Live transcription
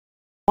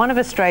One of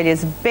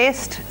Australia's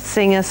best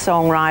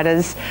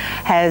singer-songwriters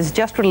has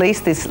just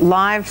released this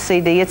live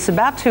CD. It's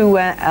about to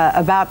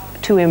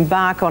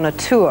embark on a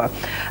tour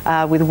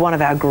with one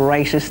of our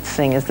greatest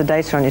singers. The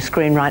dates are on your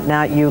screen right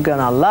now. You're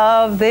gonna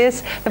love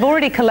this. They've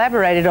already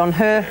collaborated on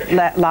her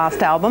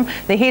last album.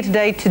 They're here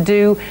today to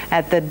do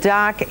At the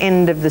Dark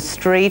End of the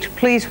Street.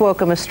 Please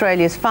welcome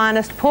Australia's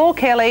finest, Paul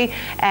Kelly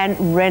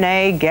and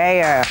Renee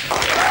Geyer.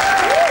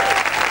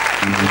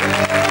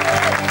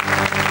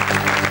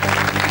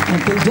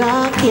 At the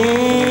dark end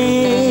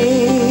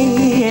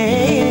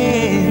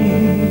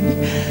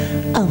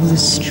of the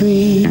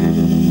street,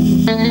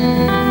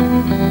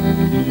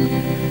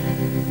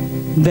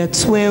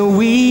 that's where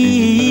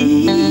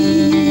we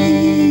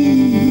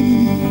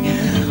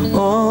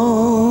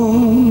always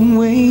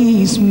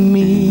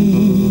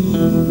meet,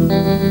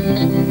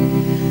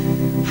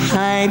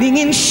 hiding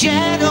in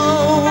shadow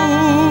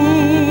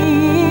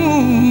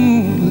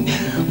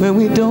where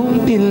we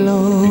don't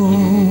belong,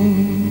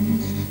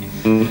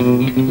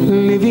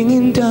 living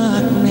in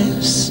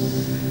darkness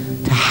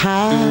to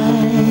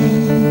hide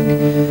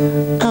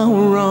our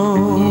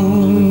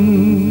wrong.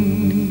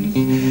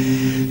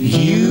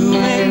 You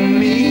and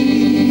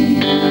me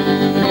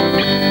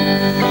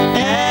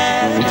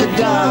at the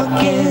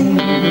dark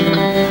end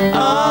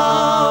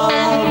of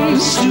the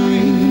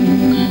street.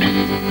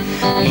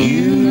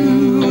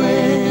 You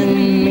and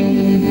me.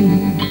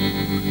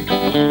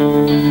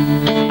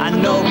 I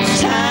know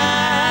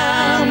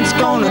time's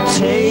gonna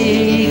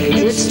take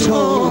its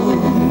toll.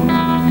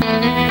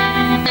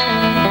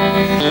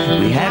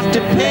 We have to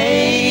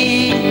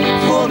pay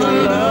for the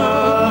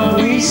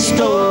love we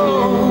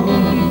stole.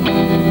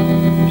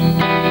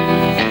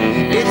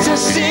 It's a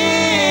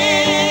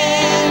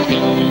sin,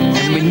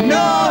 and we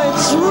know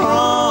it's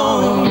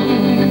wrong,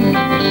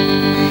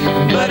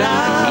 but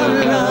our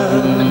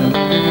love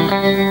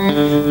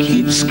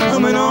keeps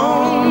coming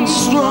on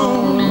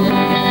strong.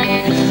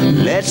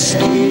 Let's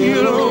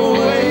steal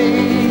away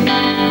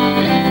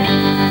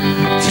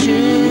to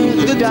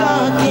the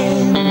dark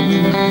end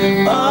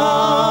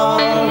of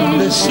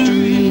the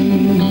street.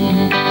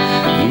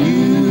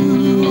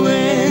 You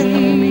and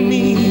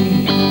me.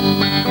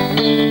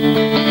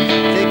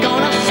 They're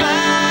gonna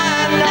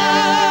find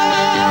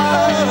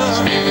us.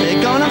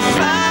 They're gonna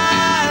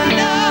find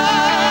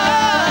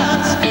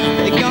us.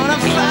 They're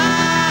gonna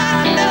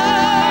find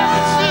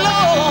us,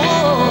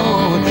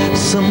 Lord,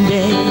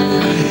 someday.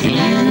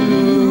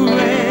 You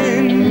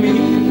and me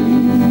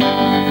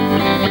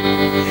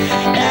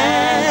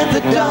at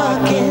the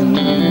dark end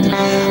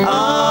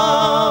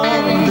of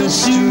the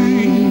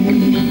street.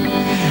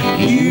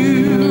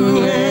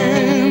 You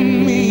and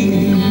me.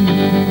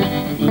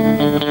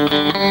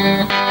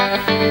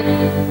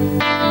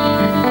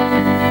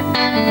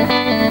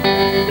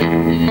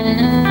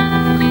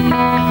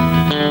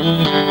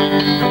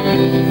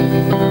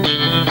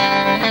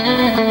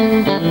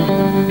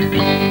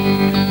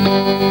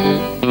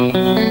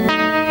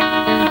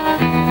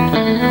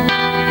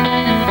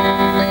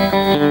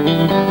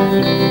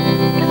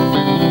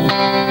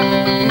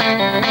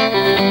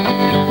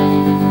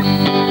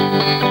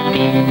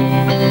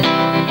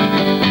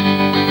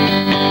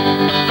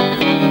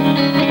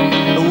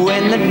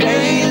 When the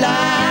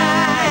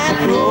daylight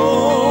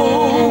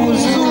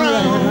rolls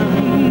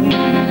around,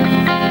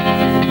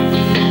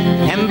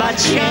 and by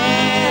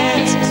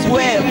chance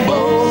we're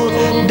both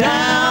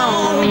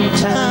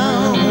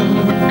downtown,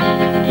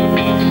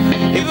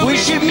 if we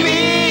should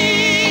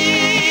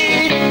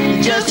meet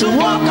just to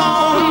walk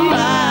on by,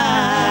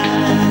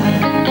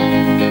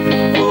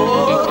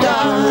 oh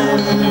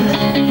darling,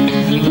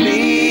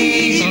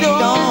 please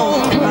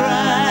don't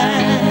cry.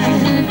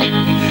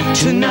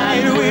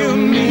 Tonight we'll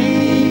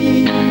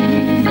meet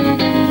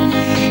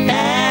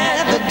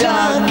at the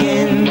dark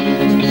end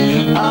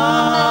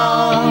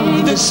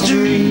of the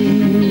street.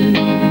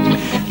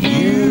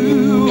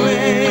 You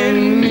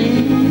and me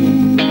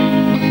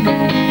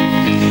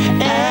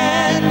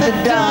at the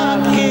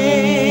dark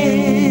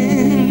end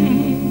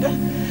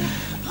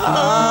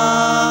of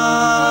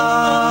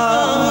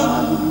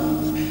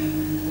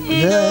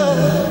the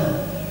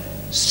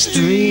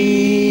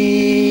street.